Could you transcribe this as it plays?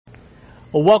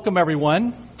Well, welcome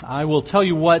everyone. I will tell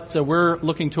you what we're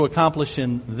looking to accomplish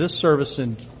in this service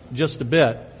in just a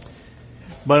bit.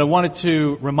 But I wanted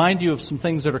to remind you of some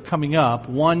things that are coming up.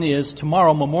 One is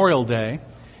tomorrow, Memorial Day,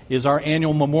 is our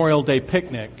annual Memorial Day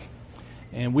picnic.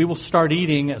 And we will start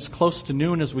eating as close to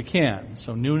noon as we can.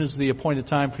 So noon is the appointed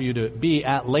time for you to be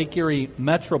at Lake Erie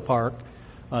Metro Park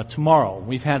tomorrow.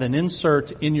 We've had an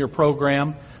insert in your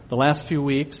program the last few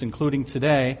weeks, including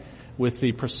today, with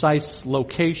the precise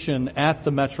location at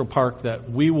the Metro Park that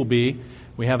we will be.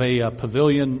 We have a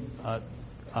pavilion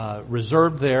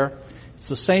reserved there. It's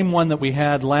the same one that we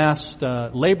had last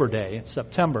Labor Day in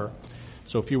September.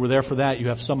 So if you were there for that, you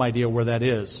have some idea where that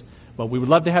is. But we would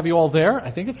love to have you all there.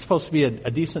 I think it's supposed to be a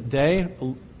decent day,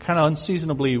 kind of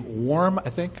unseasonably warm,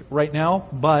 I think, right now.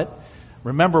 But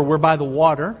remember, we're by the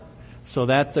water, so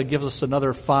that gives us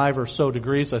another 5 or so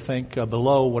degrees, I think,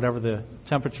 below whatever the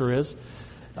temperature is.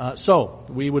 So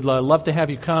we would love to have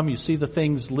you come. You see the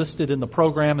things listed in the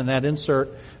program and that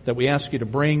insert that we ask you to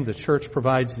bring. The church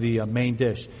provides the main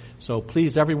dish. So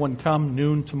please, everyone, come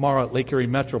noon tomorrow at Lake Erie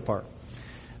Metro Park.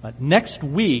 Next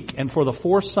week, and for the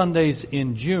 4 Sundays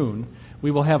in June,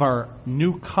 we will have our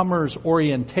newcomers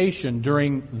orientation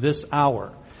during this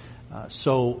hour.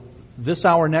 So this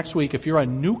hour next week, if you're a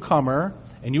newcomer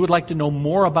and you would like to know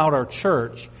more about our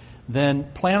church,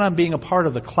 then plan on being a part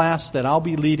of the class that I'll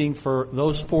be leading for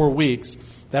those 4 weeks.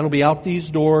 That'll be out these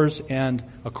doors and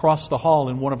across the hall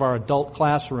in one of our adult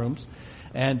classrooms.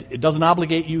 And it doesn't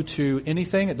obligate you to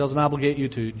anything. It doesn't obligate you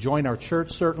to join our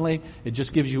church, certainly. It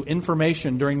just gives you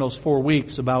information during those 4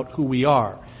 weeks about who we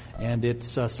are. And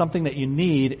it's something that you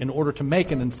need in order to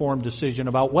make an informed decision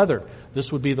about whether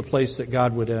this would be the place that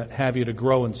God would have you to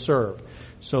grow and serve.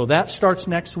 So that starts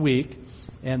next week.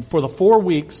 And for the 4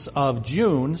 weeks of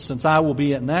June, since I will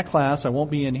be in that class, I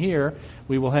won't be in here,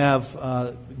 we will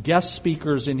have guest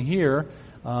speakers in here,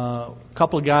 a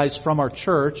couple of guys from our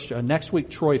church. Next week,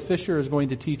 Troy Fisher is going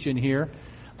to teach in here.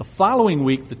 The following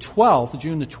week, the 12th,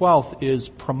 June the 12th, is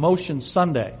Promotion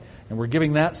Sunday. And we're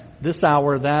giving this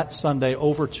hour, that Sunday,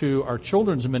 over to our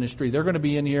children's ministry. They're going to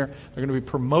be in here. They're going to be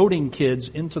promoting kids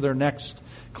into their next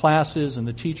classes, and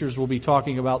the teachers will be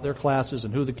talking about their classes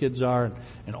and who the kids are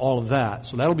and all of that.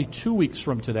 So that'll be 2 weeks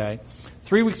from today.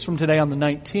 3 weeks from today on the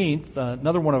 19th,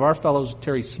 another one of our fellows,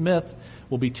 Terry Smith,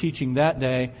 will be teaching that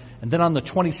day. And then on the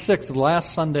 26th, the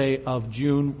last Sunday of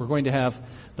June, we're going to have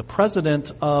the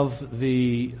president of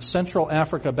the Central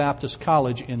Africa Baptist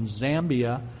College in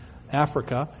Zambia,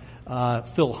 Africa,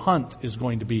 Phil Hunt, is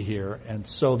going to be here. And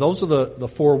so those are the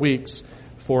 4 weeks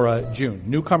for June.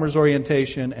 Newcomers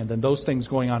orientation, and then those things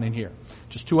going on in here.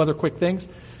 Just 2 other quick things.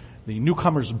 The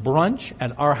newcomers brunch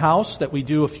at our house that we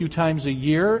do a few times a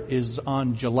year is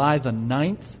on July the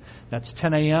 9th. That's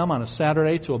 10 a.m. on a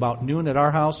Saturday to about noon at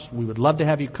our house. We would love to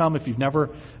have you come if you've never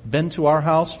been to our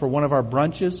house for one of our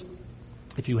brunches.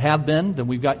 If you have been, then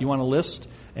we've got you on a list,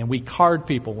 and we card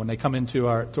people when they come into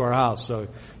our house. So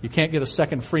you can't get a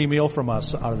second free meal from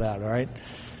us out of that, all right?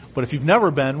 But if you've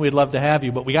never been, we'd love to have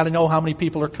you. But we got to know how many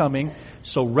people are coming.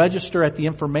 So register at the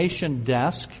information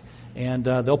desk, and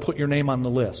they'll put your name on the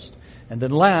list. And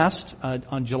then last,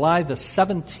 on July the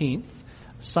 17th,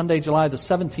 Sunday, July the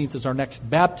 17th, is our next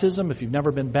baptism. If you've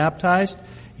never been baptized,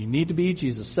 you need to be.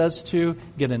 Jesus says to.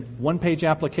 Get a 1-page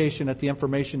application at the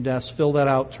information desk, fill that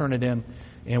out, turn it in,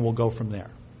 and we'll go from there.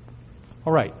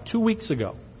 All right, 2 weeks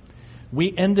ago,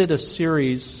 we ended a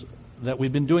series that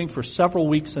we've been doing for several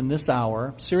weeks in this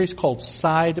hour, a series called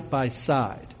Side by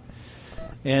Side.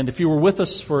 And if you were with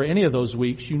us for any of those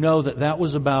weeks, you know that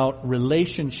was about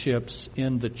relationships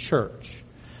in the church.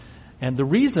 And the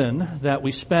reason that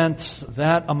we spent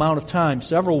that amount of time,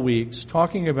 several weeks,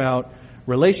 talking about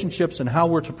relationships and how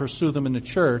we're to pursue them in the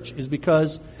church is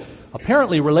because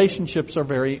apparently relationships are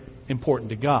very important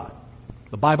to God.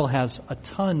 The Bible has a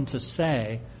ton to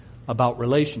say about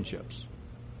relationships.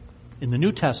 In the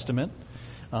New Testament,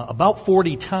 about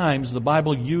 40 times the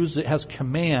Bible has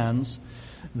commands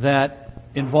that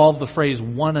involve the phrase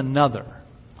one another.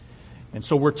 And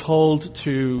so we're told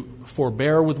to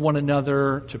forbear with one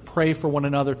another, to pray for one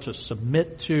another, to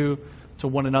submit to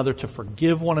one another, to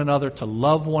forgive one another, to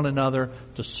love one another,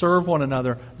 to serve one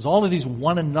another. There's all of these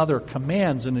one another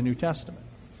commands in the New Testament.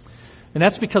 And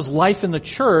that's because life in the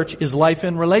church is life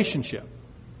in relationship.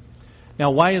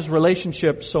 Now, why is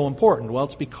relationship so important? Well,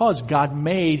 it's because God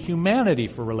made humanity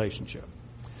for relationship.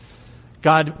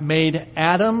 God made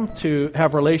Adam to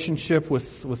have relationship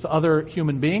with other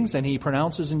human beings, and he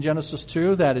pronounces in Genesis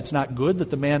 2 that it's not good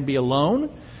that the man be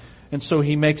alone. And so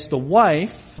he makes the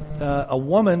wife, a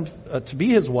woman, to be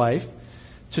his wife,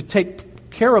 to take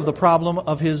care of the problem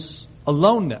of his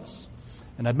aloneness.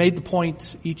 And I've made the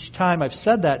point each time I've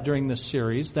said that during this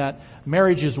series, that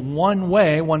marriage is one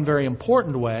way, one very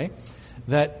important way,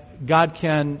 that God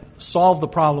can solve the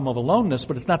problem of aloneness,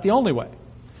 but it's not the only way.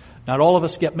 Not all of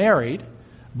us get married,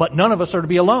 but none of us are to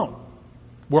be alone.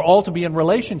 We're all to be in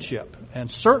relationship, and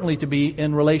certainly to be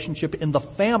in relationship in the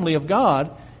family of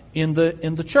God in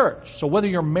the church. So whether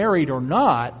you're married or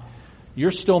not,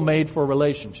 you're still made for a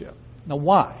relationship. Now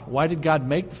why? Why did God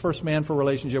make the first man for a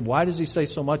relationship? Why does He say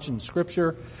so much in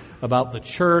Scripture about the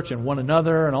church and one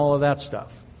another and all of that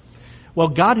stuff? Well,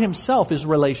 God Himself is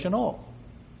relational.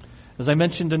 As I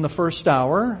mentioned in the first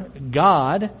hour,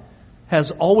 God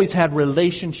has always had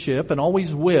relationship and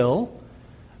always will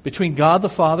between God the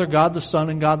Father, God the Son,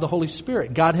 and God the Holy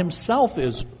Spirit. God Himself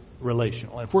is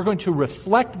relational. If we're going to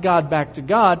reflect God back to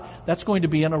God, that's going to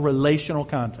be in a relational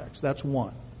context. That's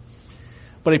one.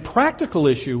 But a practical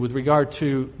issue with regard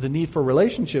to the need for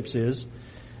relationships is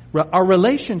our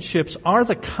relationships are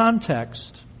the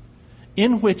context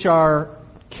in which our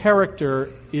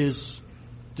character is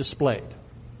displayed.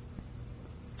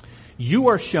 You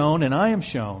are shown and I am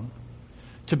shown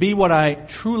to be what I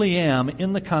truly am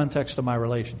in the context of my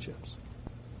relationships.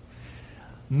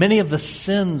 Many of the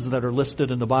sins that are listed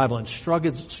in the Bible and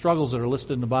struggles that are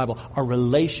listed in the Bible are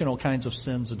relational kinds of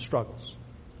sins and struggles.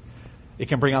 It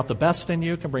can bring out the best in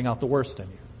you, it can bring out the worst in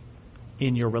you,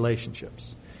 in your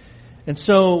relationships. And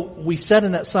so we said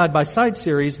in that side-by-side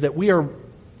series that we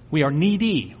are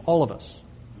needy, all of us.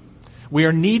 We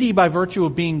are needy by virtue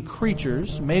of being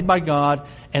creatures made by God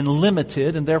and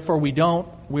limited, and therefore we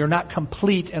are not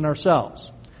complete in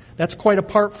ourselves. That's quite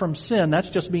apart from sin. That's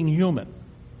just being human.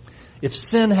 If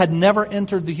sin had never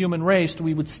entered the human race,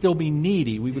 we would still be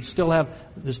needy. We would still have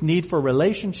this need for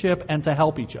relationship and to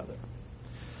help each other.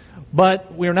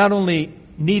 But we are not only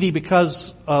needy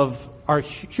because of our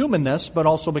humanness, but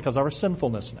also because of our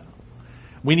sinfulness now.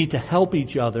 We need to help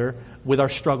each other with our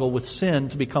struggle with sin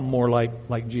to become more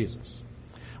like Jesus.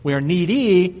 We are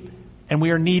needy and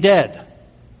we are needed.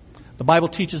 The Bible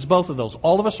teaches both of those.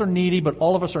 All of us are needy, but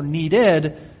all of us are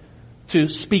needed to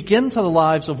speak into the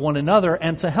lives of one another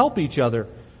and to help each other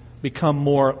become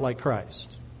more like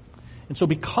Christ. And so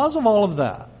because of all of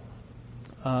that,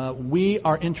 we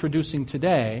are introducing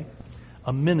today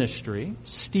a ministry,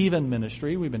 Stephen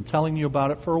Ministry. We've been telling you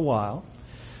about it for a while,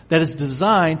 that is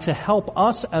designed to help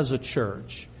us as a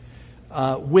church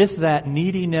with that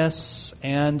neediness,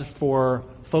 and for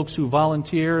folks who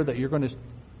volunteer that you're going to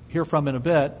hear from in a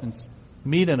bit and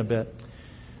meet in a bit,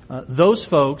 those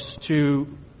folks to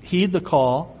heed the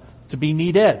call to be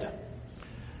needed.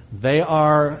 They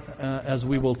are, as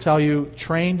we will tell you,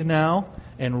 trained now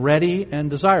and ready and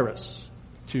desirous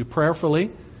to prayerfully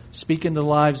speak into the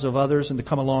lives of others and to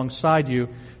come alongside you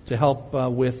to help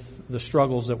with the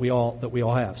struggles that we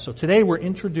all have. So today we're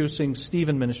introducing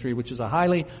Stephen Ministry, which is a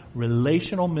highly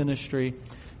relational ministry.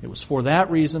 It was for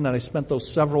that reason that I spent those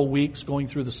several weeks going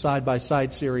through the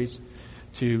side-by-side series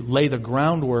to lay the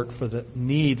groundwork for the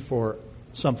need for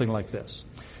something like this.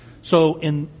 So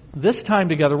in this time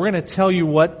together, we're going to tell you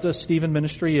what Stephen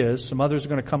Ministry is. Some others are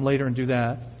going to come later and do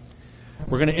that.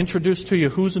 We're going to introduce to you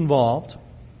who's involved,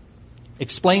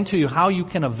 explain to you how you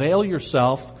can avail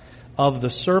yourself of the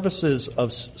services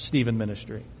of Stephen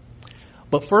Ministry.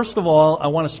 But first of all, I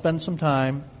want to spend some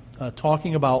time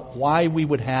talking about why we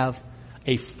would have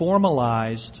a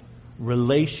formalized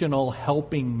relational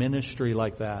helping ministry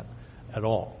like that at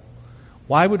all.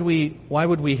 Why would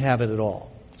we have it at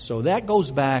all? So that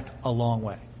goes back a long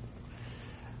way.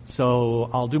 So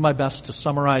I'll do my best to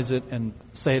summarize it and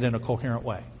say it in a coherent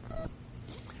way.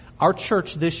 Our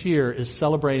church this year is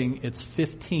celebrating its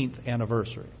 15th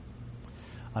anniversary.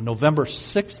 On November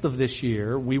 6th of this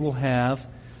year, we will have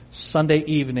Sunday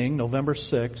evening, November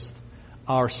 6th,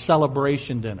 our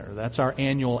celebration dinner. That's our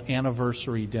annual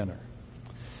anniversary dinner.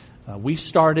 We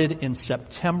started in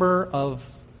September of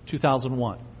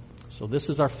 2001. So this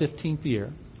is our 15th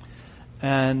year.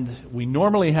 And we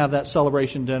normally have that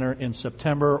celebration dinner in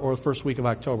September or the first week of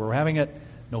October. We're having it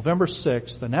November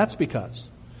 6th, and that's because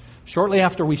shortly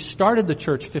after we started the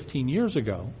church 15 years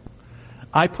ago,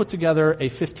 I put together a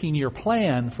 15-year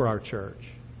plan for our church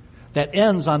that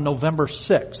ends on November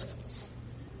 6th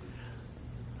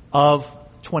of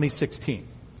 2016.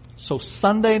 So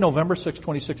Sunday, November 6th,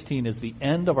 2016 is the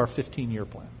end of our 15-year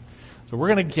plan. So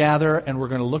we're going to gather and we're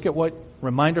going to look at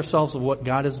remind ourselves of what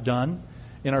God has done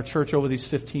in our church over these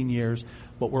 15 years.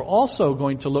 But we're also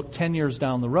going to look 10 years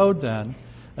down the road then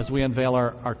as we unveil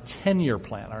our 10-year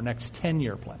plan, our next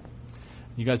 10-year plan.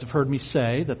 You guys have heard me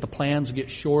say that the plans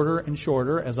get shorter and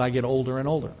shorter as I get older and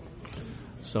older.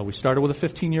 So we started with a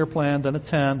 15-year plan, then a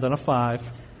 10, then a 5.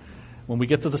 When we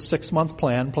get to the 6-month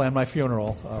plan my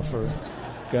funeral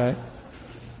Okay?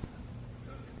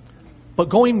 But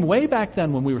going way back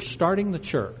then when we were starting the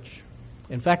church,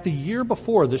 in fact, the year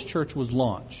before this church was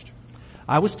launched,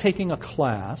 I was taking a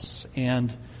class,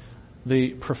 and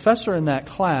the professor in that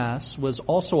class was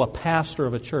also a pastor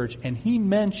of a church, and he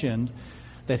mentioned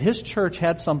that his church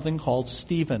had something called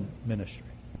Stephen Ministry.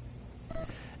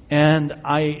 And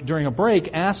I, during a break,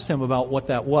 asked him about what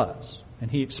that was. And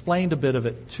he explained a bit of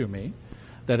it to me,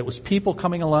 that it was people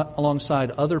coming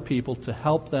alongside other people to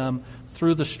help them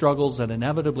through the struggles that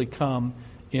inevitably come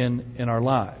in our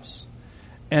lives.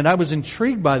 And I was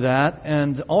intrigued by that,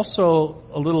 and also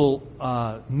a little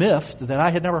miffed that I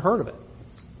had never heard of it.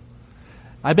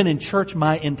 I've been in church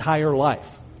my entire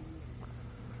life.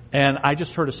 And I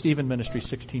just heard of Stephen Ministry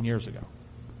 16 years ago.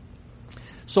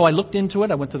 So I looked into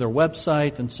it, I went to their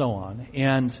website and so on.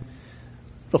 And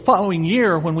the following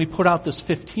year, when we put out this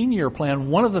 15-year plan,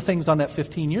 one of the things on that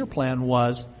 15-year plan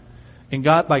was,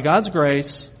 by God's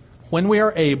grace, when we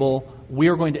are able, we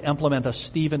are going to implement a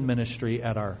Stephen Ministry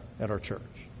at our church.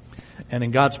 And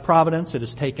in God's providence, it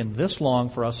has taken this long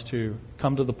for us to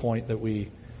come to the point that we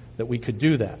could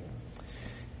do that.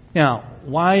 Now,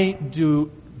 why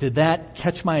did that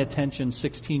catch my attention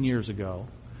 16 years ago?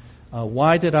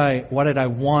 Why did I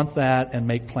want that and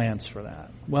make plans for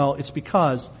that? Well, it's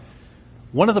because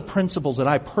one of the principles that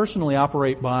I personally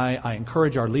operate by, I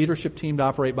encourage our leadership team to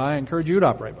operate by, I encourage you to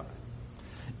operate by,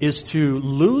 is to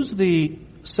lose the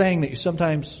saying that you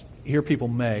sometimes hear people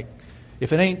make,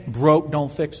 if it ain't broke,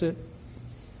 don't fix it.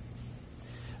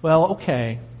 Well,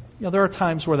 okay, there are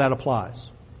times where that applies.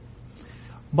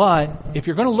 But if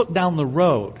you're going to look down the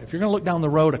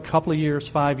road, a couple of years,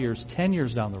 5 years, 10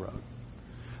 years down the road,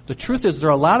 the truth is there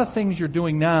are a lot of things you're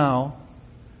doing now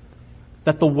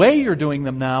that the way you're doing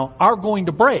them now are going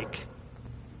to break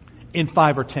in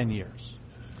 5 or 10 years.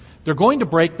 They're going to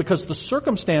break because the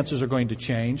circumstances are going to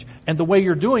change, and the way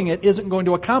you're doing it isn't going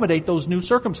to accommodate those new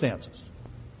circumstances.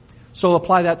 So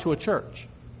apply that to a church.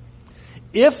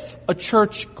 If a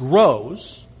church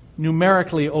grows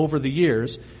numerically over the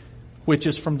years, which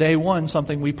is from day one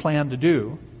something we plan to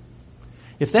do,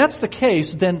 if that's the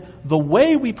case, then the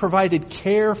way we provided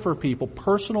care for people,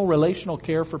 personal relational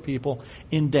care for people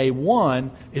in day one,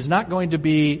 is not going to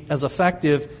be as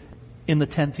effective in the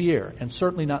 10th year, and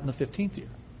certainly not in the 15th year.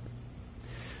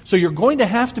 So you're going to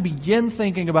have to begin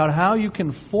thinking about how you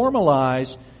can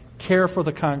formalize care for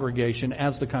the congregation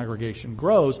as the congregation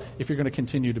grows if you're going to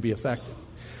continue to be effective.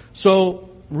 So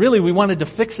really we wanted to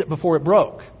fix it before it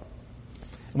broke.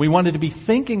 We wanted to be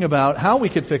thinking about how we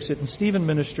could fix it, and Stephen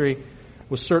Ministry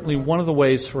was certainly one of the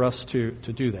ways for us to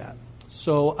do that.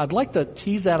 So I'd like to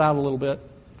tease that out a little bit,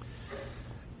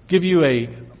 give you a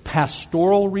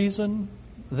pastoral reason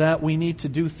that we need to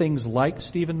do things like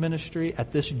Stephen Ministry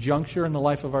at this juncture in the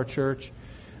life of our church,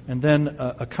 and then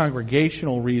a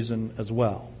congregational reason as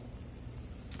well.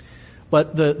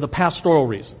 But the pastoral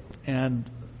reason, and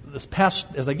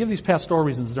as I give these pastoral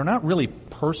reasons, they're not really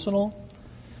personal,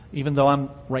 even though I'm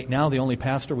right now the only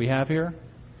pastor we have here.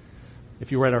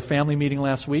 If you were at our family meeting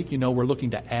last week, you know we're looking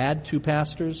to add 2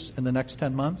 pastors in the next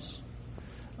 10 months.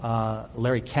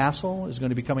 Larry Castle is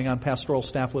going to be coming on pastoral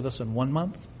staff with us in 1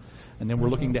 month. And then we're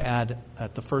looking to add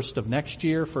at the first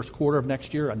quarter of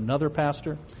next year, another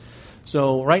pastor.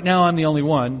 So right now I'm the only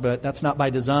one, but that's not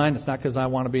by design. It's not because I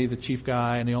want to be the chief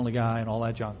guy and the only guy and all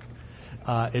that junk.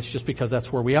 It's just because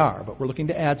that's where we are. But we're looking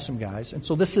to add some guys. And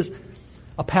so this is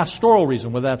a pastoral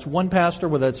reason, whether that's one pastor,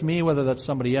 whether that's me, whether that's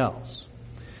somebody else,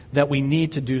 that we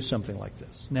need to do something like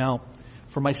this. Now,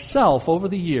 for myself, over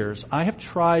the years, I have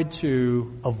tried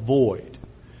to avoid,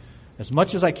 as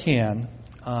much as I can,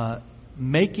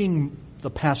 making the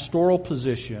pastoral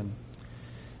position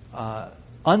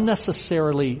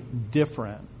unnecessarily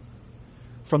different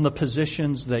from the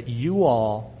positions that you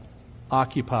all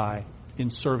occupy in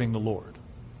serving the Lord.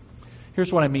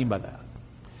 Here's what I mean by that.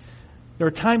 There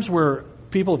are times where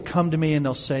people have come to me and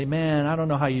they'll say, man, I don't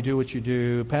know how you do what you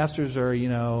do. Pastors are,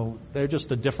 they're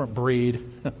just a different breed.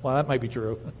 Well, that might be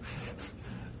true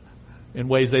in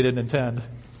ways they didn't intend.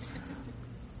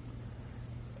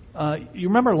 You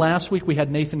remember last week we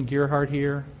had Nathan Gearhart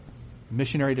here,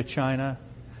 missionary to China,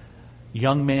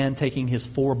 young man taking his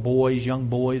 4 young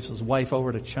boys, his wife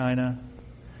over to China.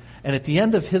 And at the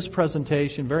end of his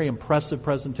presentation, very impressive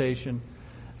presentation,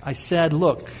 I said,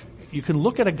 look, you can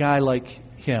look at a guy like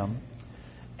him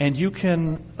and you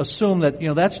can assume that,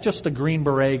 that's just a Green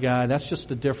Beret guy, that's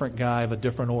just a different guy of a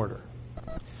different order.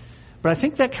 But I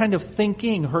think that kind of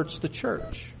thinking hurts the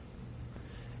church.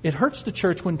 It hurts the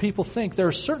church when people think there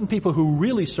are certain people who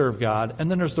really serve God, and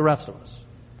then there's the rest of us.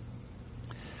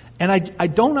 And I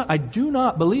do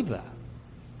not believe that.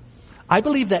 I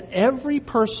believe that every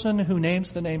person who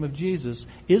names the name of Jesus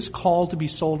is called to be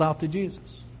sold out to Jesus.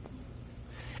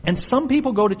 And some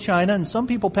people go to China and some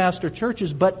people pastor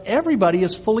churches, but everybody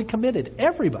is fully committed.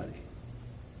 Everybody.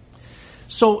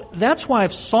 So that's why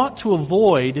I've sought to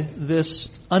avoid this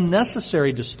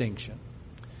unnecessary distinction.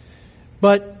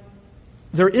 But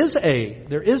there is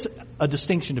a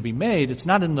distinction to be made. It's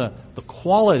not in the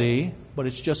quality, but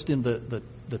it's just in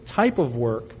the type of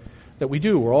work that we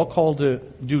do. We're all called to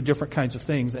do different kinds of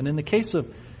things. And in the case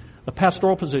of a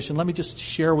pastoral position, let me just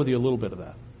share with you a little bit of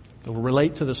that. It will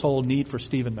relate to this whole need for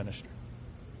Stephen ministry.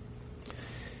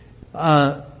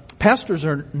 Pastors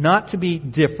are not to be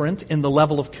different in the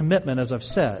level of commitment, as I've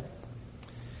said.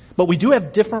 But we do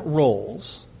have different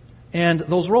roles, and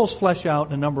those roles flesh out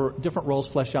in a number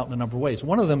of ways.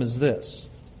 One of them is this.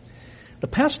 The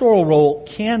pastoral role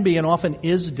can be and often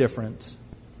is different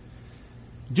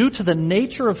due to the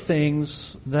nature of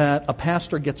things that a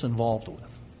pastor gets involved with.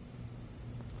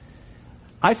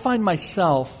 I find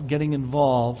myself getting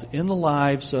involved in the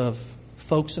lives of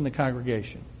folks in the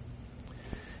congregation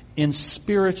in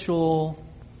spiritual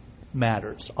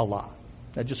matters a lot.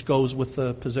 That just goes with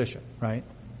the position, right?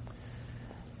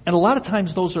 And a lot of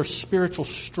times those are spiritual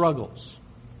struggles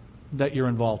that you're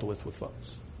involved with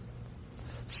folks.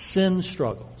 Sin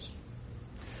struggles.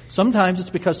 Sometimes it's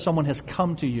because someone has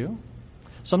come to you.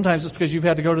 Sometimes it's because you've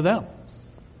had to go to them.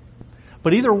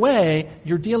 But either way,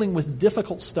 you're dealing with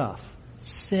difficult stuff.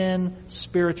 Sin,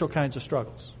 spiritual kinds of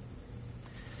struggles.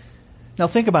 Now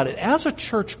think about it. As a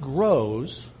church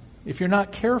grows, if you're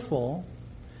not careful,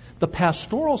 the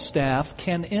pastoral staff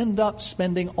can end up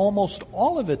spending almost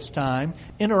all of its time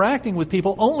interacting with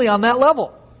people only on that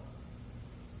level.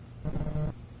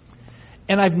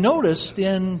 And I've noticed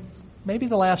in maybe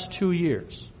the last 2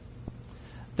 years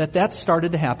that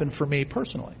started to happen for me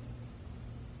personally.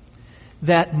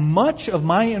 That much of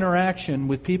my interaction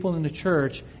with people in the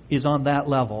church is on that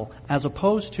level, as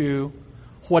opposed to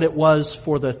what it was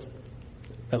for the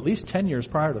at least 10 years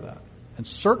prior to that, and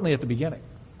certainly at the beginning.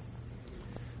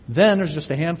 Then there's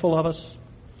just a handful of us,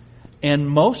 and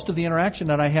most of the interaction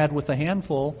that I had with the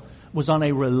handful was on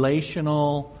a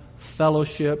relational,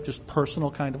 fellowship, just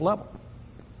personal kind of level.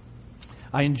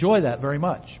 I enjoy that very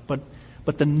much, but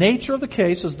the nature of the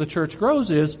case as the church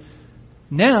grows is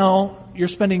now you're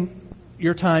spending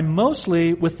your time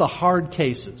mostly with the hard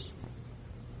cases.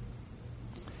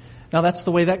 Now that's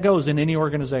the way that goes in any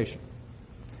organization.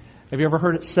 Have you ever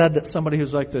heard it said that somebody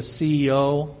who's like the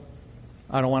CEO,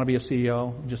 I don't want to be a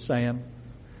CEO, I'm just saying,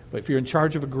 but if you're in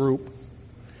charge of a group,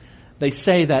 they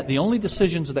say that the only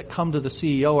decisions that come to the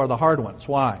CEO are the hard ones.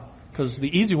 Why? Because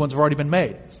the easy ones have already been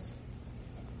made.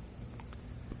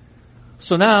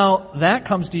 So now that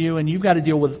comes to you and you've got to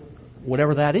deal with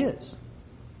whatever that is.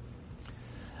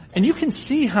 And you can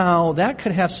see how that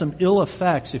could have some ill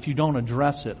effects if you don't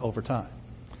address it over time.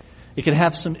 It could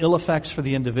have some ill effects for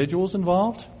the individuals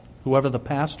involved, whoever the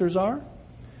pastors are,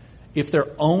 if they're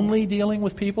only dealing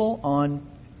with people on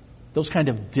those kind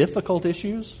of difficult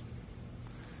issues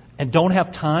and don't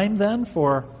have time then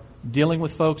for dealing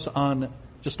with folks on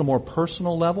just a more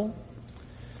personal level.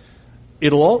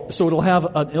 It'll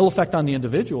have an ill effect on the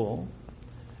individuals.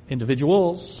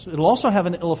 It'll also have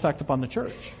an ill effect upon the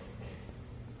church.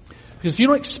 Because if you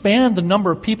don't expand the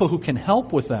number of people who can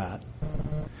help with that,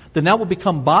 then that will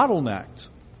become bottlenecked.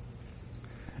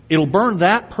 It'll burn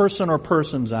that person or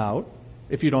persons out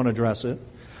if you don't address it.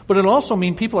 But it'll also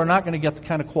mean people are not going to get the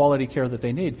kind of quality care that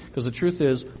they need. Because the truth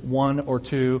is, 1 or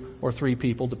 2 or 3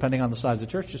 people, depending on the size of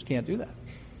the church, just can't do that.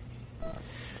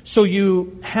 So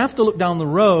you have to look down the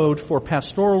road for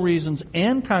pastoral reasons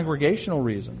and congregational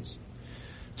reasons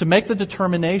to make the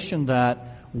determination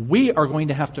that we are going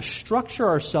to have to structure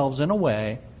ourselves in a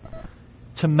way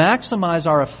to maximize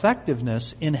our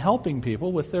effectiveness in helping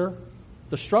people with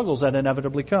the struggles that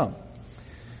inevitably come.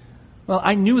 Well,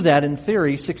 I knew that in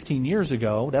theory 16 years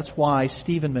ago. That's why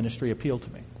Stephen ministry appealed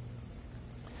to me.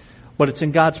 But it's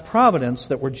in God's providence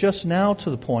that we're just now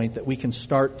to the point that we can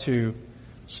start to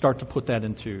put that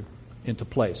into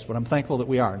place. But I'm thankful that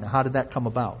we are. Now, how did that come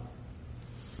about?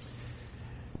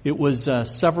 It was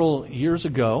several years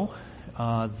ago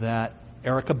that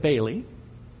Erica Bailey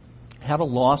had a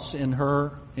loss in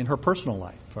her personal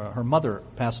life. Her mother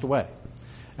passed away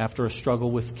after a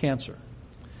struggle with cancer.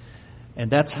 And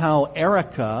that's how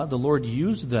Erica, the Lord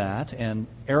used that, and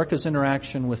Erica's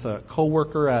interaction with a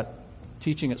coworker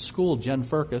teaching at school, Jen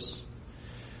Furcus,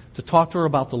 to talk to her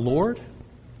about the Lord,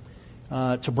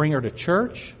 to bring her to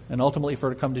church, and ultimately for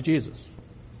her to come to Jesus.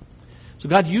 So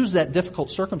God used that difficult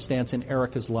circumstance in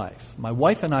Erica's life. My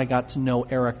wife and I got to know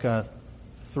Erica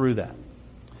through that.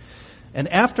 And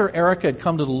after Erica had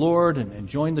come to the Lord and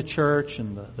joined the church,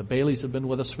 and the Baileys have been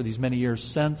with us for these many years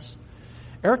since,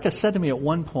 Erica said to me at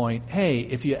one point, hey,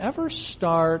 if you ever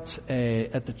start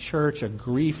at the church a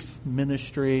grief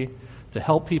ministry to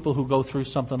help people who go through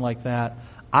something like that,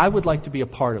 I would like to be a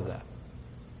part of that.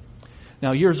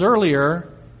 Now, years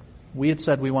earlier, we had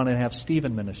said we wanted to have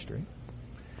Stephen Ministry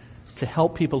to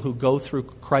help people who go through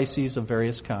crises of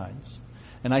various kinds.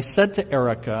 And I said to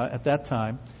Erica at that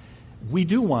time, we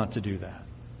do want to do that.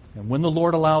 And when the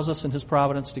Lord allows us in His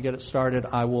providence to get it started,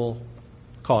 I will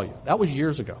call you. That was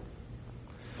years ago.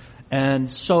 And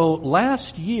so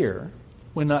last year,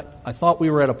 when I thought we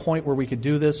were at a point where we could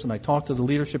do this, and I talked to the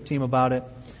leadership team about it,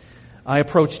 I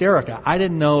approached Erica. I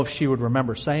didn't know if she would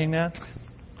remember saying that.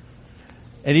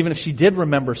 And even if she did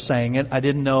remember saying it, I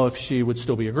didn't know if she would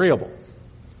still be agreeable.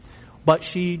 But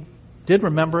she did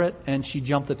remember it, and she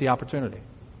jumped at the opportunity.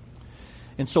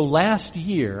 And so last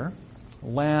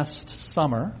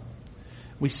summer,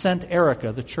 we sent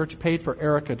Erica, the church paid for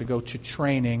Erica to go to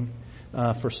training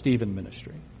for Stephen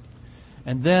Ministry.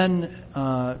 And then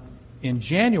in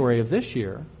January of this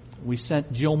year, we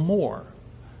sent Jill Moore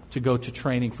to go to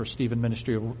training for Stephen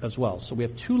Ministry as well. So we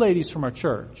have two ladies from our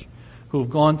church who have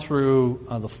gone through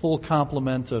the full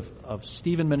complement of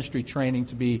Stephen Ministry training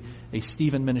to be a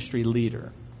Stephen Ministry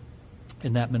leader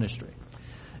in that ministry.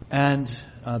 And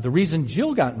the reason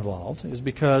Jill got involved is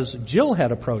because Jill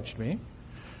had approached me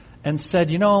and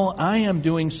said, I am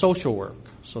doing social work.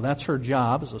 So that's her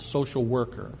job as a social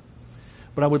worker.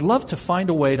 But I would love to find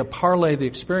a way to parlay the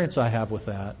experience I have with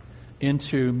that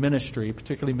into ministry,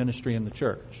 particularly ministry in the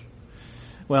church.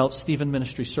 Well, Stephen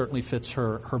Ministry certainly fits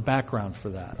her background for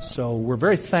that. So we're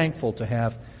very thankful to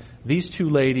have these two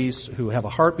ladies who have a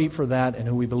heartbeat for that and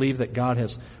who we believe that God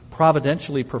has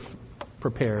providentially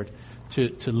prepared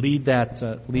to lead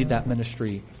that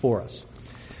ministry for us.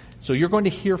 So you're going to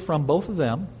hear from both of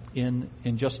them in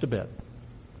just a bit.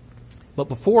 But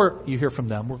before you hear from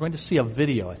them, we're going to see a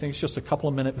video. I think it's just a couple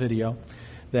of minute video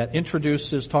that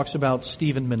talks about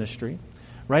Stephen Ministry.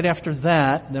 Right after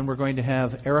that, then we're going to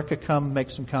have Erica come make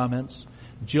some comments.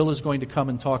 Jill is going to come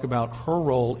and talk about her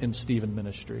role in Stephen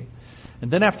Ministry.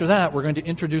 And then after that, we're going to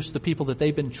introduce the people that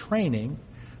they've been training,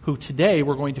 who today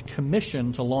we're going to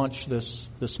commission to launch this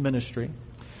ministry.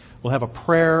 We'll have a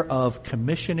prayer of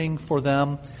commissioning for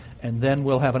them, and then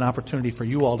we'll have an opportunity for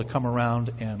you all to come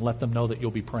around and let them know that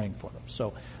you'll be praying for them.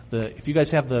 So if you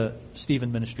guys have the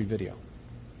Stephen Ministry video.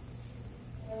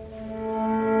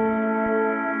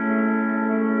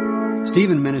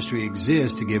 Stephen Ministry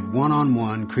exists to give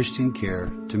one-on-one Christian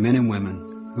care to men and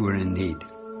women who are in need.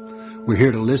 We're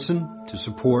here to listen, to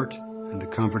support, and to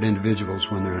comfort individuals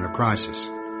when they're in a crisis.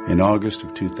 In August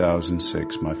of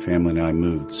 2006, my family and I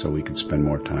moved so we could spend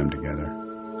more time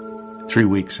together. 3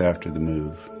 weeks after the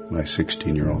move, my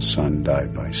 16-year-old son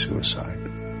died by suicide.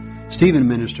 Stephen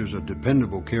ministers are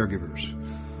dependable caregivers.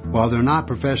 While they're not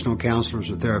professional counselors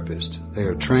or therapists, they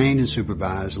are trained and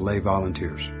supervised lay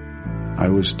volunteers. I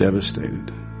was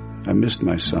devastated. I missed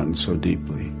my son so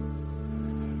deeply.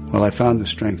 While I found the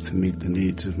strength to meet the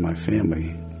needs of my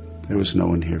family, there was no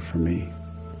one here for me.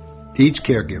 Each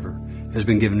caregiver has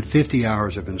been given 50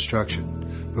 hours of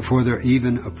instruction before they're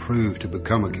even approved to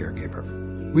become a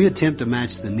caregiver. We attempt to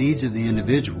match the needs of the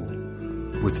individual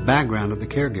with the background of the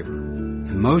caregiver.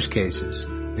 In most cases,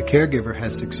 the caregiver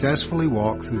has successfully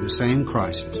walked through the same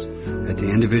crisis that the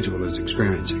individual is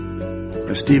experiencing.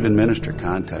 A Stephen minister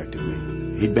contacted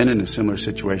me. He'd been in a similar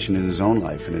situation in his own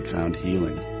life and had found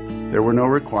healing. There were no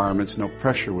requirements, no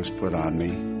pressure was put on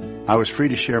me. I was free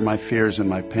to share my fears and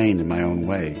my pain in my own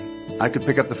way. I could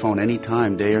pick up the phone any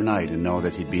time, day or night, and know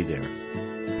that he'd be there.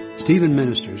 Stephen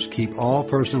ministers keep all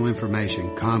personal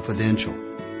information confidential.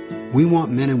 We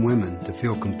want men and women to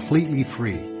feel completely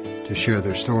free to share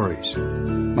their stories.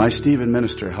 My Stephen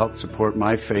minister helped support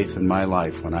my faith in my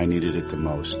life when I needed it the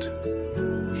most.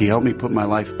 He helped me put my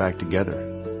life back together.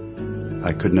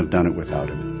 I couldn't have done it without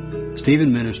him.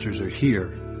 Stephen ministers are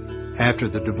here after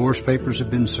the divorce papers have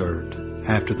been served,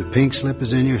 after the pink slip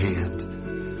is in your hand,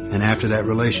 and after that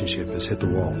relationship has hit the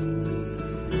wall.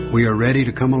 We are ready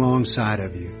to come alongside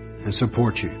of you and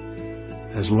support you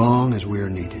as long as we are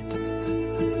needed.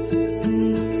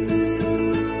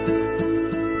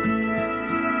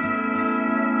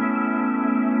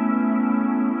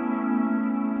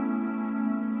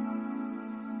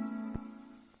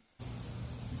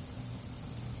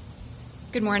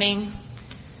 Good morning.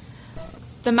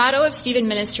 The motto of Stephen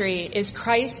Ministry is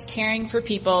Christ caring for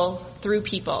people through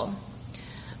people.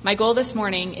 My goal this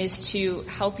morning is to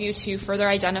help you to further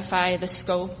identify the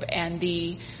scope and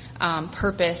the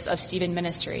purpose of Stephen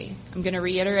Ministry. I'm going to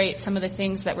reiterate some of the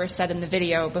things that were said in the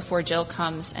video before Jill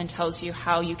comes and tells you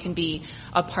how you can be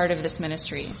a part of this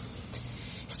ministry.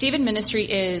 Stephen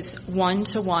Ministry is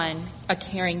one-to-one, a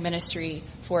caring ministry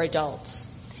for adults.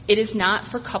 It is not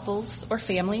for couples or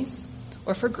families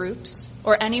or for groups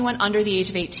or anyone under the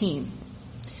age of 18.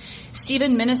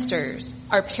 Stephen ministers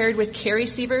are paired with care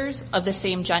receivers of the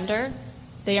same gender.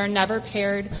 They are never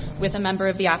paired with a member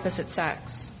of the opposite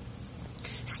sex.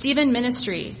 Stephen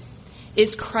Ministry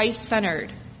is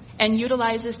Christ-centered and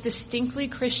utilizes distinctly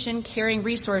Christian caring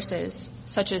resources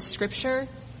such as scripture,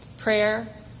 prayer,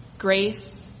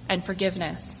 grace, and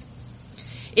forgiveness.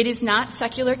 It is not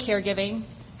secular caregiving.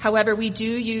 However, we do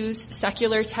use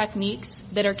secular techniques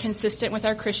that are consistent with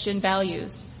our Christian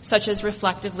values, such as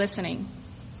reflective listening.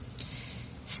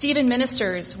 Stephen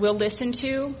ministers will listen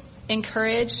to,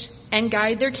 encourage, and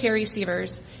guide their care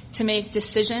receivers to make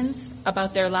decisions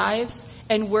about their lives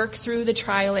and work through the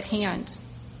trial at hand.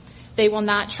 They will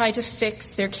not try to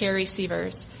fix their care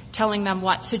receivers, telling them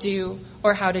what to do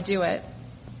or how to do it.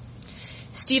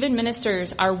 Stephen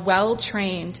ministers are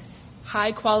well-trained,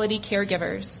 high-quality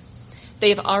caregivers. They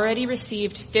have already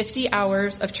received 50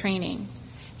 hours of training.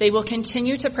 They will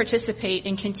continue to participate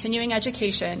in continuing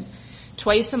education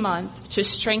twice a month to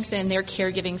strengthen their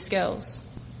caregiving skills.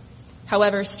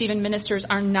 However, Stephen ministers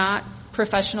are not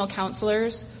professional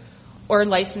counselors or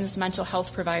licensed mental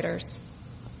health providers.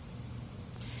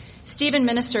 Stephen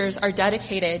ministers are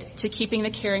dedicated to keeping the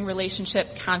caring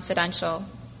relationship confidential.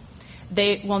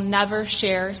 They will never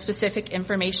share specific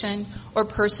information or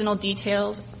personal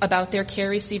details about their care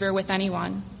receiver with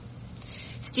anyone.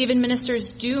 Stephen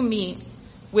ministers do meet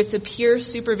with the peer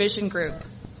supervision group,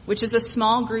 which is a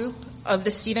small group of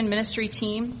the Stephen Ministry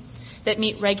team that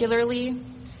meet regularly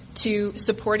to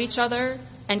support each other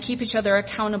and keep each other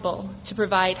accountable to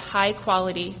provide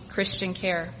high-quality Christian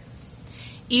care.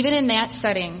 Even in that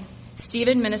setting,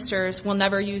 Stephen ministers will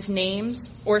never use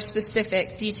names or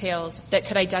specific details that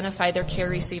could identify their care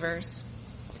receivers.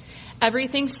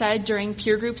 Everything said during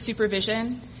peer group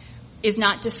supervision is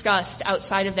not discussed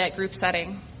outside of that group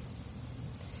setting.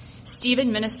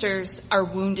 Stephen ministers are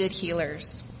wounded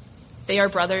healers. They are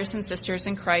brothers and sisters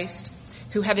in Christ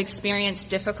who have experienced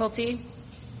difficulty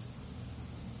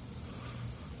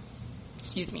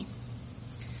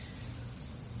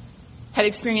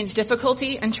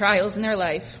and trials in their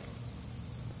life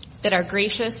that our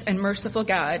gracious and merciful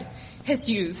God has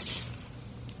used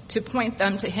to point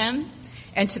them to Him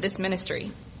and to this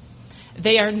ministry.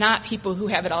 They are not people who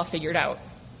have it all figured out.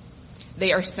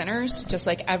 They are sinners, just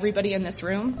like everybody in this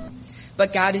room,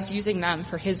 but God is using them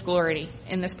for His glory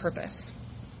in this purpose.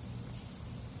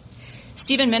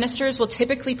 Stephen ministers will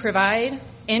typically provide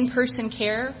in-person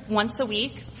care once a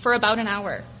week for about an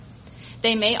hour.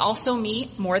 They may also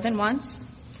meet more than once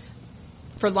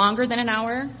for longer than an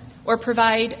hour or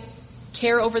provide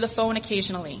care over the phone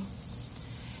occasionally.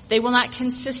 They will not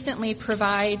consistently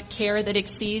provide care that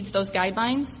exceeds those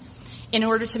guidelines in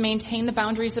order to maintain the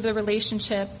boundaries of the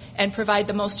relationship and provide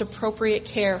the most appropriate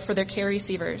care for their care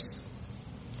receivers.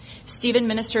 Stephen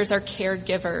ministers are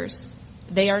caregivers.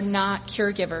 They are not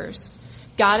caregivers.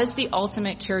 God is the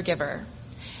ultimate caregiver.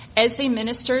 As they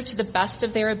minister to the best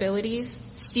of their abilities,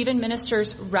 Stephen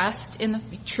ministers rest in the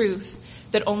truth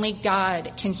that only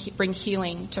God can bring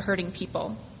healing to hurting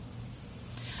people.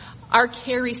 Our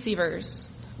care receivers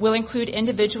will include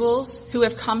individuals who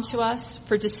have come to us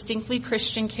for distinctly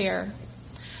Christian care.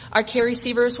 Our care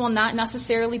receivers will not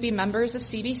necessarily be members of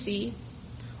CBC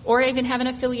or even have an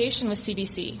affiliation with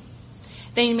CBC.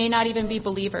 They may not even be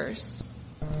believers.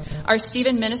 Our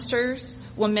Stephen ministers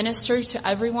will minister to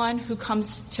everyone who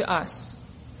comes to us.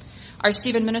 Our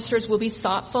Stephen ministers will be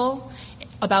thoughtful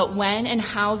about when and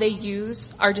how they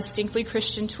use our distinctly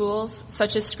Christian tools,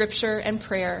 such as scripture and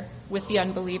prayer, with the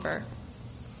unbeliever.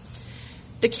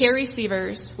 The care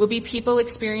receivers will be people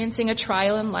experiencing a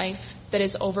trial in life that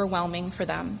is overwhelming for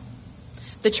them.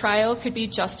 The trial could be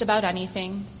just about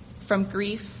anything, from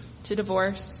grief to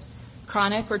divorce,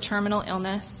 chronic or terminal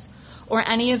illness, or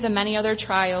any of the many other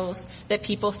trials that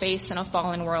people face in a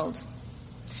fallen world.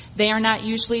 They are not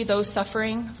usually those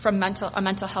suffering from a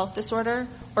mental health disorder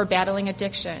or battling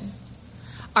addiction.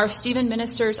 Our Stephen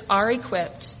ministers are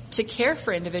equipped to care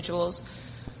for individuals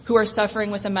who are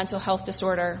suffering with a mental health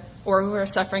disorder or who are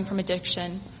suffering from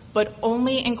addiction, but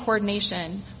only in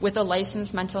coordination with a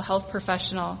licensed mental health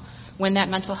professional when that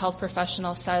mental health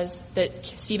professional says that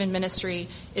Stephen Ministry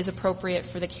is appropriate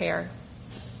for the care.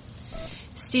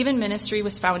 Stephen Ministry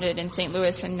was founded in St.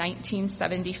 Louis in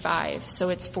 1975, so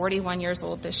it's 41 years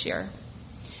old this year.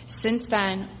 Since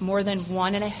then, more than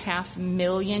 1.5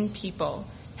 million people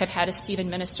have had a Stephen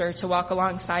minister to walk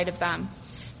alongside of them,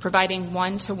 providing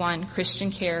one-to-one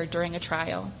Christian care during a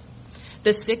trial.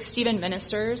 The 6 Stephen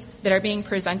ministers that are being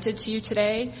presented to you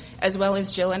today, as well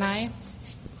as Jill and I,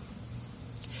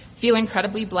 feel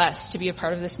incredibly blessed to be a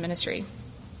part of this ministry.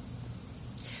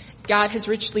 God has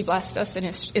richly blessed us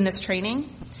in this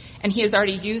training, and he has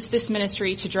already used this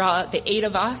ministry to draw the 8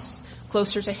 of us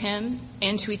closer to him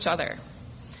and to each other.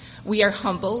 We are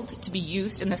humbled to be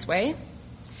used in this way,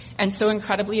 and so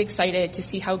incredibly excited to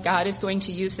see how God is going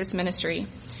to use this ministry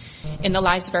in the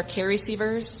lives of our care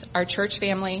receivers, our church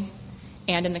family,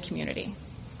 and in the community.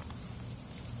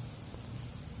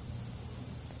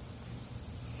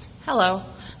 Hello,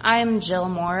 I'm Jill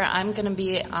Moore. I'm going to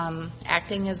be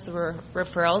acting as the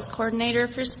referrals coordinator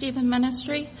for Stephen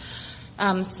Ministry.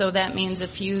 So that means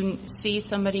if you see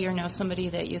somebody or know somebody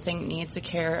that you think needs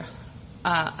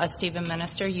a Stephen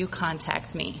minister, you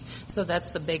contact me. So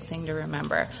that's the big thing to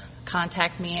remember.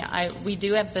 Contact me. We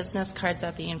do have business cards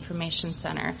at the information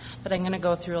center, but I'm going to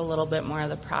go through a little bit more of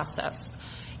the process.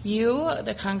 You,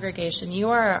 the congregation, you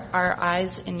are our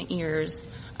eyes and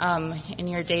ears in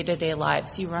your day-to-day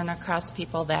lives. You run across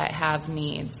people that have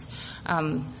needs.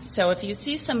 So if you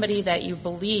see somebody that you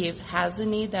believe has a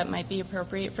need that might be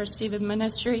appropriate for Stephen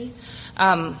Ministry,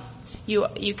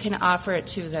 you can offer it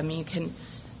to them. You can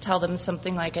tell them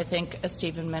something like, I think a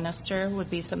Stephen minister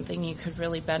would be something you could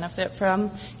really benefit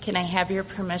from. Can I have your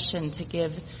permission to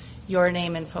give your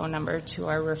name and phone number to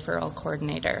our referral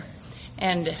coordinator?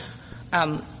 And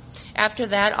after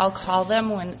that, I'll call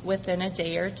them within a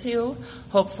day or two,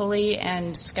 hopefully,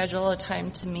 and schedule a time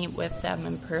to meet with them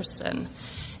in person.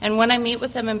 And when I meet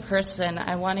with them in person,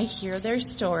 I want to hear their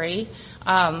story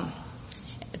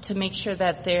to make sure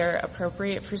that they're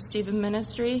appropriate for Stephen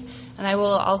Ministry. And I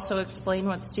will also explain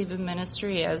what Stephen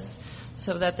Ministry is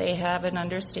so that they have an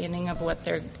understanding of what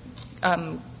they're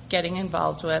getting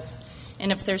involved with.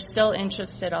 And if they're still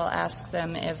interested, I'll ask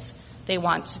them if they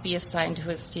want to be assigned to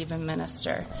a Stephen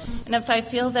minister. And if I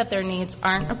feel that their needs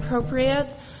aren't appropriate,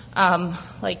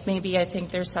 like maybe I think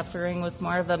they're suffering with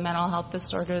more of a mental health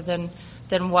disorder than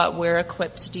what we're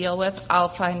equipped to deal with, I'll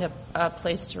find a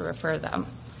place to refer them,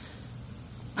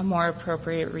 a more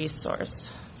appropriate resource.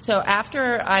 So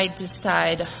after I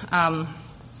decide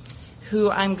who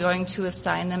I'm going to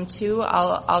assign them to,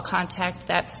 I'll contact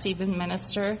that Stephen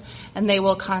minister, and they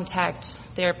will contact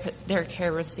their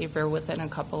care receiver within a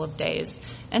couple of days,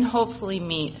 and hopefully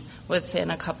meet within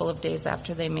a couple of days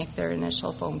after they make their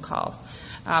initial phone call.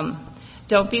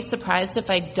 Don't be surprised if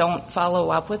I don't follow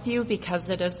up with you because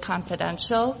it is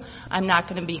confidential. I'm not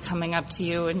going to be coming up to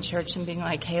you in church and being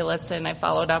like, hey, listen, I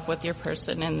followed up with your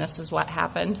person and this is what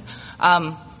happened.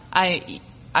 I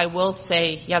will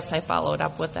say, yes, I followed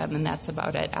up with them, and that's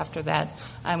about it. After that,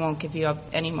 I won't give you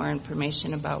any more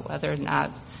information about whether or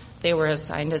not they were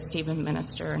assigned a Stephen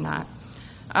minister or not.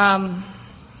 And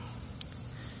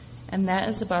that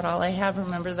is about all I have.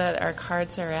 Remember that our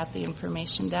cards are at the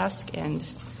information desk, and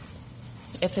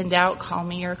if in doubt, call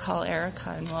me or call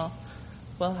Erica, and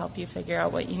we'll help you figure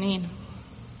out what you need.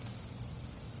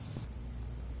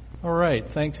 All right.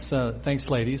 Thanks,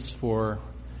 ladies, for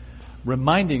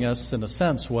reminding us, in a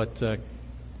sense, what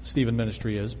Stephen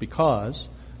Ministry is, because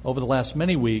over the last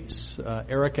many weeks,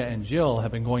 Erica and Jill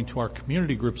have been going to our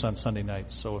community groups on Sunday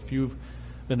nights. So if you've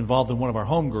been involved in one of our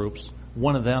home groups,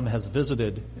 one of them has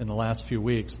visited in the last few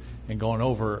weeks and gone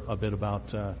over a bit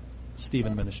about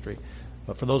Stephen Ministry.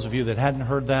 But for those of you that hadn't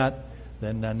heard that,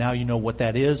 then now you know what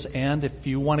that is. And if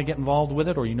you want to get involved with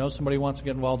it, or you know somebody wants to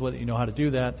get involved with it, you know how to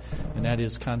do that. And that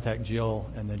is contact Jill,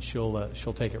 and then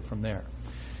she'll take it from there.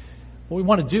 What we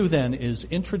want to do then is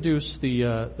introduce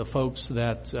the folks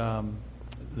that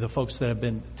have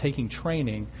been taking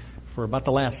training for about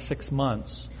the last 6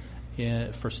 months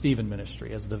for Stephen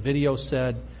Ministry. As the video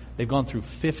said, they've gone through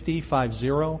 50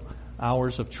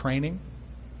 hours of training,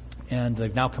 and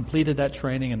they've now completed that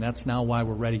training, and that's now why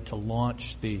we're ready to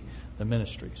launch the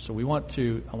ministry. So I want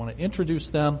to introduce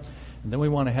them, and then we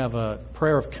want to have a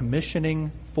prayer of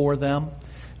commissioning for them.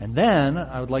 And then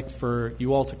I would like for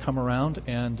you all to come around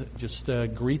and just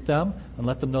greet them and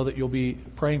let them know that you'll be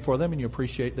praying for them and you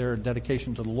appreciate their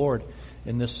dedication to the Lord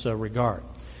in this regard.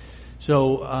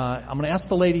 So I'm going to ask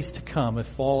the ladies to come.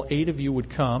 If all 8 of you would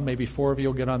come, maybe 4 of you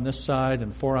will get on this side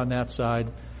and 4 on that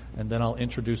side, and then I'll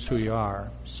introduce who you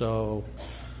are. So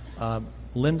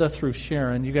Linda through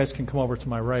Sharon, you guys can come over to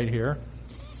my right here.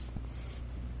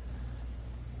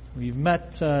 We've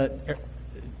met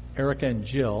Erica and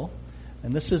Jill.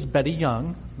 And this is Betty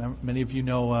Young. Many of you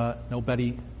know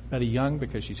Betty Betty Young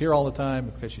because she's here all the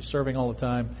time, because she's serving all the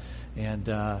time. And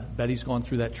Betty's gone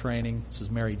through that training. This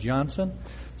is Mary Johnson.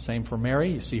 Same for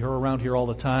Mary. You see her around here all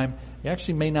the time. You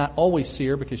actually may not always see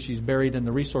her because she's buried in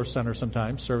the resource center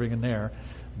sometimes, serving in there.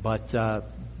 But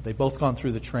they've both gone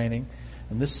through the training.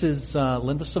 And this is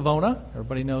Linda Savona.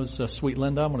 Everybody knows Sweet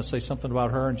Linda. I'm going to say something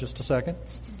about her in just a second.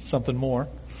 Something more.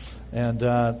 And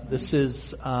this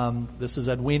is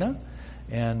Edwina.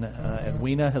 And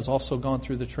Edwina has also gone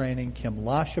through the training. Kim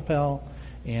LaChapelle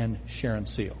and Sharon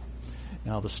Seal.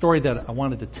 Now, the story that I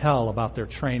wanted to tell about their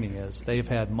training is they've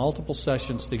had multiple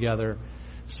sessions together.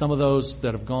 Some of those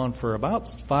that have gone for about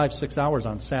 5-6 hours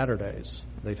on Saturdays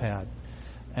they've had.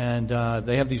 And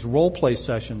they have these role play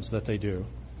sessions that they do.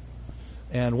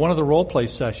 And one of the role play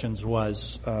sessions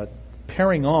was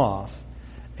pairing off,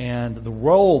 and the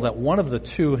role that one of the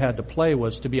two had to play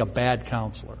was to be a bad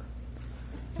counselor.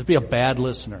 To be a bad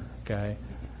listener, okay?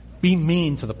 Be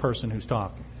mean to the person who's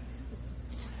talking.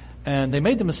 And they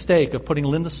made the mistake of putting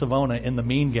Linda Savona in the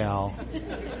mean gal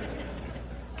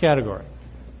category.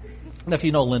 And if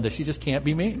you know Linda, she just can't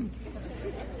be mean.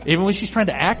 Even when she's trying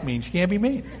to act mean, she can't be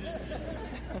mean.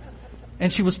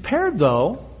 And she was paired,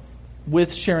 though,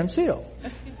 with Sharon Seal.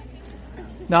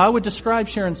 Now, I would describe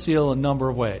Sharon Seal a number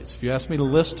of ways. If you ask me to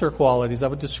list her qualities, I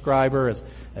would describe her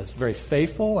as very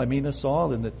faithful. I mean this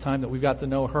all in the time that we've got to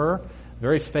know her.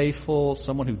 Very faithful,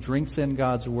 someone who drinks in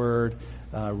God's Word,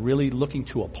 really looking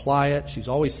to apply it. She's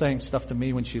always saying stuff to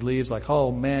me when she leaves, like,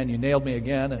 oh man, you nailed me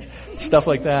again, and stuff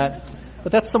like that.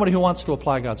 But that's somebody who wants to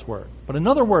apply God's Word. But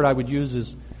another word I would use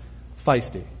is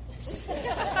feisty.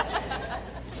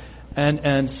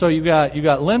 And so you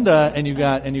got Linda and you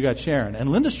got Sharon. And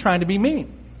Linda's trying to be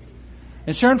mean.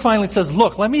 And Sharon finally says,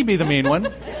 look, let me be the mean one.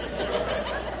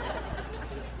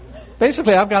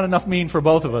 Basically, I've got enough mean for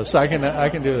both of us. I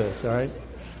can do this, all right?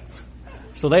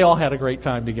 So they all had a great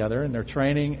time together in their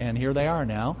training, and here they are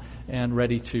now and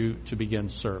ready to begin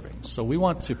serving. So we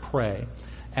want to pray.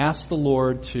 Ask the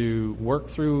Lord to work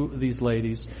through these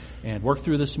ladies and work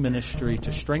through this ministry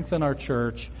to strengthen our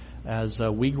church as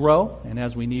we grow and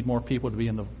as we need more people to be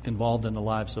involved in the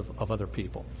lives of other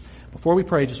people. Before we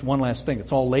pray, just one last thing.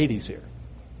 It's all ladies here.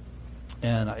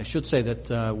 And I should say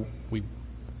that we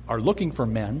are looking for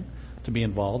men to be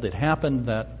involved. It happened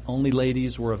that only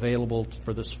ladies were available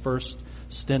for this first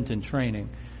stint in training.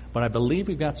 But I believe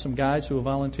we've got some guys who have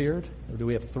volunteered. Or do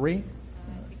we have 3?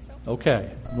 I think so.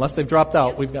 Okay. Unless they've dropped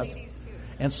out, we've got...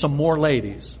 And some more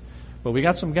ladies. But we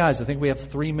got some guys. I think we have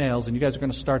 3 males, and you guys are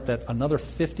going to start that another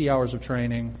 50 hours of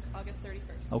training. August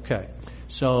 31st. Okay.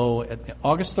 So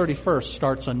August 31st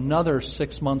starts another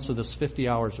 6 months of this 50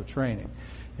 hours of training.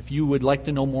 If you would like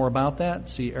to know more about that,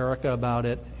 see Erica about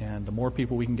it, and the more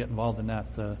people we can get involved in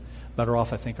that, the better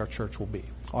off I think our church will be.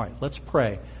 All right, let's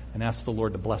pray and ask the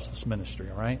Lord to bless this ministry,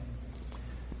 all right?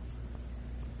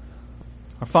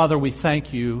 Our Father, we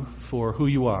thank you for who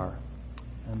you are.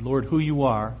 And Lord, who you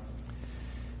are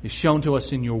is shown to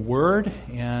us in your word,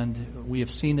 and we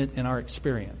have seen it in our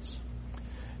experience.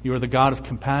 You are the God of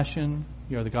compassion.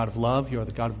 You are the God of love. You are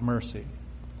the God of mercy.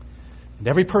 And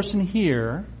every person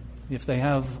here, if they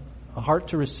have a heart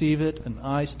to receive it and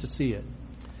eyes to see it,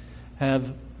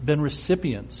 have been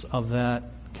recipients of that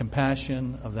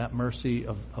compassion, of that mercy,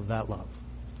 of that love.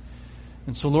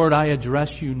 And so, Lord, I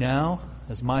address you now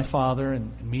as my Father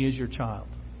and me as your child,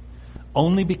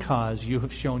 only because you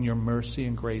have shown your mercy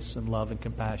and grace and love and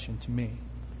compassion to me.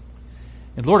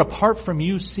 And Lord, apart from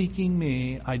you seeking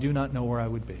me, I do not know where I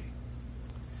would be.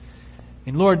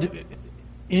 And Lord,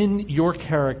 in your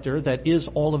character that is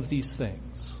all of these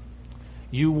things,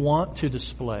 you want to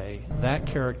display that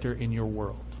character in your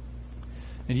world.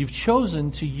 And you've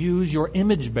chosen to use your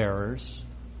image bearers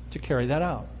to carry that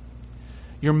out.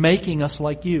 You're making us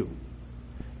like you.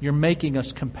 You're making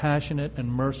us compassionate and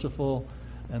merciful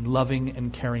and loving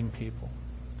and caring people.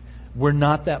 We're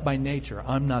not that by nature.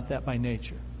 I'm not that by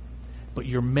nature. But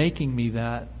you're making me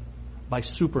that by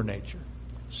supernature.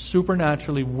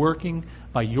 Supernaturally working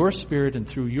by your Spirit and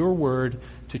through your word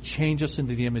to change us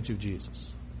into the image of Jesus.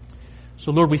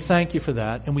 So Lord, we thank you for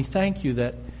that. And we thank you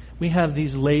that we have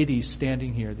these ladies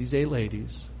standing here, these 8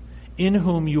 ladies, in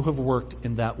whom you have worked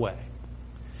in that way.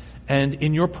 And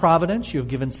in your providence, you have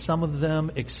given some of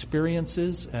them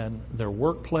experiences in their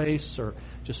workplace or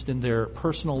just in their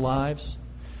personal lives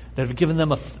that have given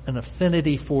them an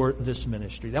affinity for this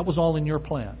ministry. That was all in your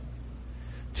plan,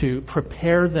 to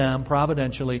prepare them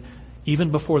providentially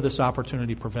even before this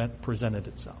opportunity presented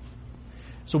itself.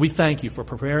 So we thank you for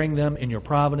preparing them in your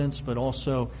providence, but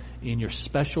also in your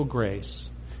special grace,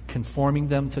 conforming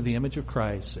them to the image of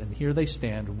Christ. And here they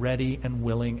stand, ready and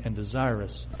willing and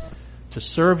desirous to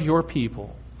serve your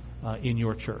people in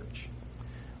your church.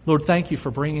 Lord, Lord, thank you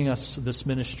for bringing us to this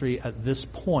ministry at this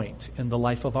point in the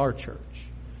life of our church.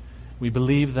 We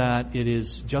believe that it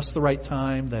is just the right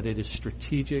time, that it is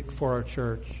strategic for our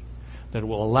church, that it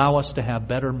will allow us to have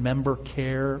better member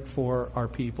care for our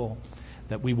people,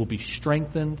 that we will be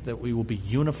strengthened, that we will be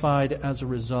unified as a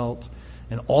result,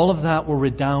 and all of that will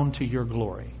redound to your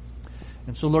glory.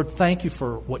 And so, Lord, thank you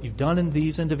for what you've done in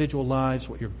these individual lives,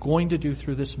 what you're going to do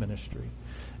through this ministry.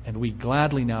 And we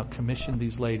gladly now commission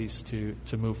these ladies to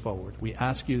move forward. We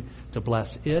ask you to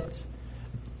bless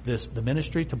the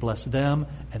ministry, to bless them,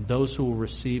 and those who will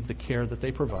receive the care that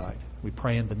they provide. We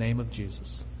pray in the name of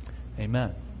Jesus.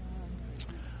 Amen.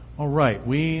 All right,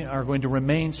 we are going to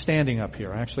remain standing up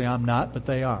here. Actually, I'm not, but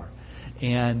they are.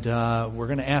 And we're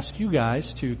going to ask you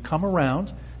guys to come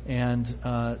around and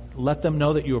let them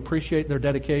know that you appreciate their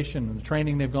dedication and the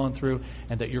training they've gone through,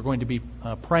 and that you're going to be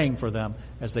praying for them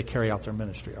as they carry out their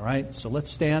ministry. All right? So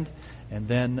let's stand, and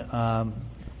then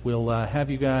we'll have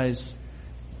you guys,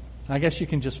 I guess you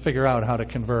can just figure out how to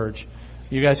converge.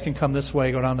 You guys can come this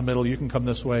way, go down the middle. You can come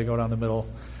this way, go down the middle.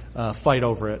 Fight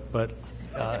over it. But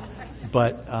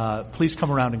please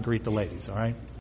come around and greet the ladies, all right?